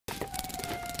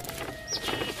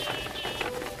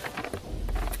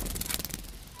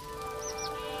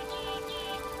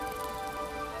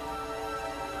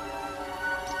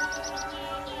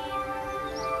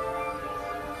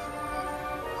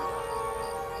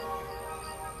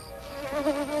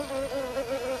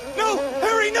No!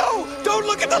 Harry, no! Don't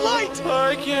look at the light!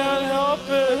 I can't help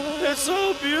it. It's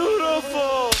so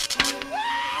beautiful.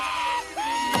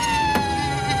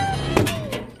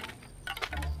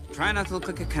 Try not to look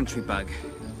like a country bug.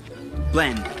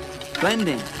 Blend. Blend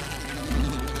in.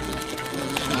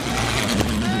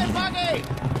 Hey, Buggy!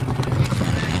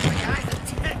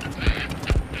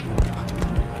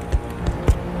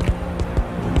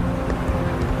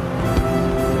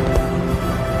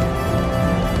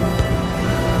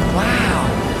 Wow!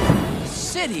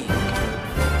 City!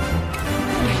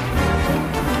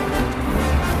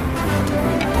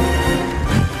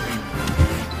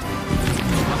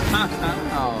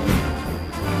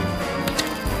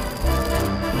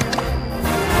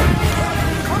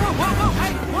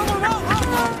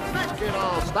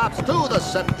 Stops to the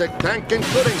septic tank,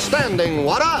 including standing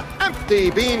water, empty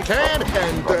bean can,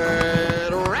 and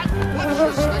dead rat. Watch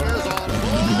the stingers on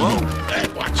board. Whoa! Hey,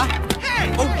 watch it!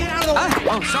 Hey! Oh, get out of the way!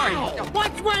 Oh, sorry.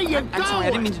 Watch where you're going! I'm sorry, I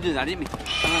didn't mean to do that. I didn't mean...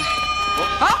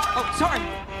 Oh, sorry.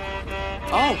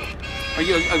 Oh. Are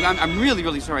you... I'm really,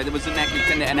 really sorry. There was an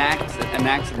accident. Hey,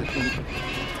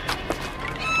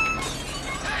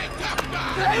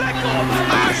 let go of my...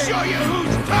 I'll show you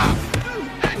who's tough!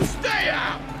 And stay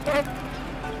out!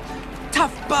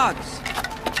 Tough bugs.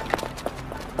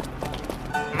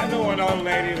 I know an old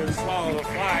lady that swallowed a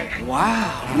fly.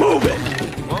 Wow. Move it!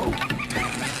 Whoa.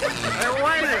 Hey,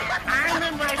 waiter! I'm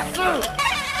in my suit!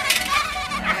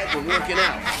 I've been working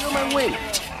out. Feel my wing.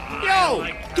 Yo!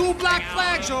 2 black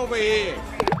flags over here!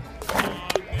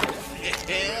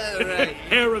 Yeah, right.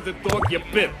 Hair of the dog, you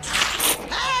bitch.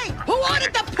 Hey! Who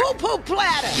ordered the poo-poo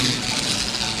platter?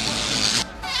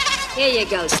 Here you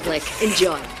go, Flik.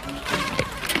 Enjoy.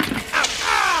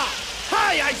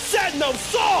 Hey, I said no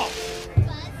salt!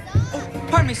 Oh,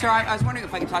 pardon me, sir. I was wondering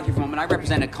if I could talk to you for a moment. I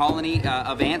represent a colony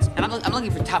of ants, and I'm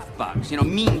looking for tough bugs. You know,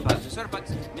 mean bugs. The sort of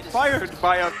bugs... Fired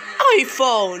by a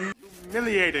iPhone.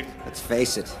 humiliating. Let's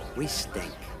face it, we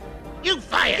stink. You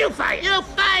fired! You fired! You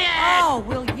fired! Oh,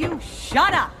 will you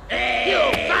shut up? You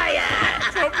fired!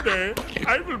 Someday,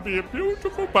 I will be a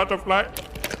beautiful butterfly,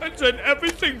 and then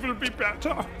everything will be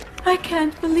better. I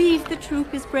can't believe the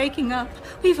troop is breaking up.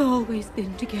 We've always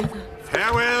been together.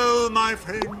 Farewell, my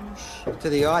friends. To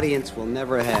the audience, we'll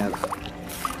never have.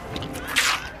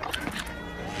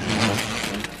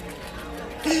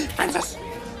 Princess,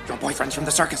 your boyfriends from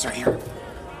the circus are here.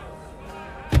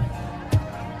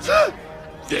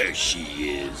 There she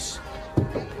is.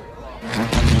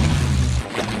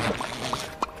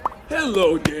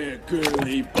 Hello there,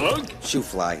 girly bug. Shoe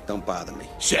fly, don't bother me.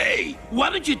 Say, why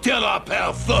don't you tell our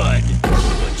pal Thud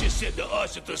what you said to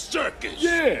us at the circus?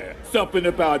 Yeah, something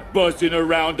about buzzing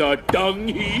around a dung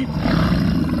heap.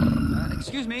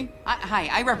 Excuse me? Hi,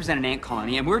 I represent an ant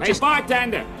colony, and we're Hey, just...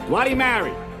 bartender, Bloody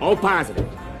Mary, all positive.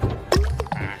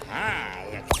 Aha.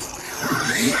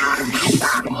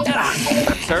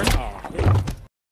 Sir?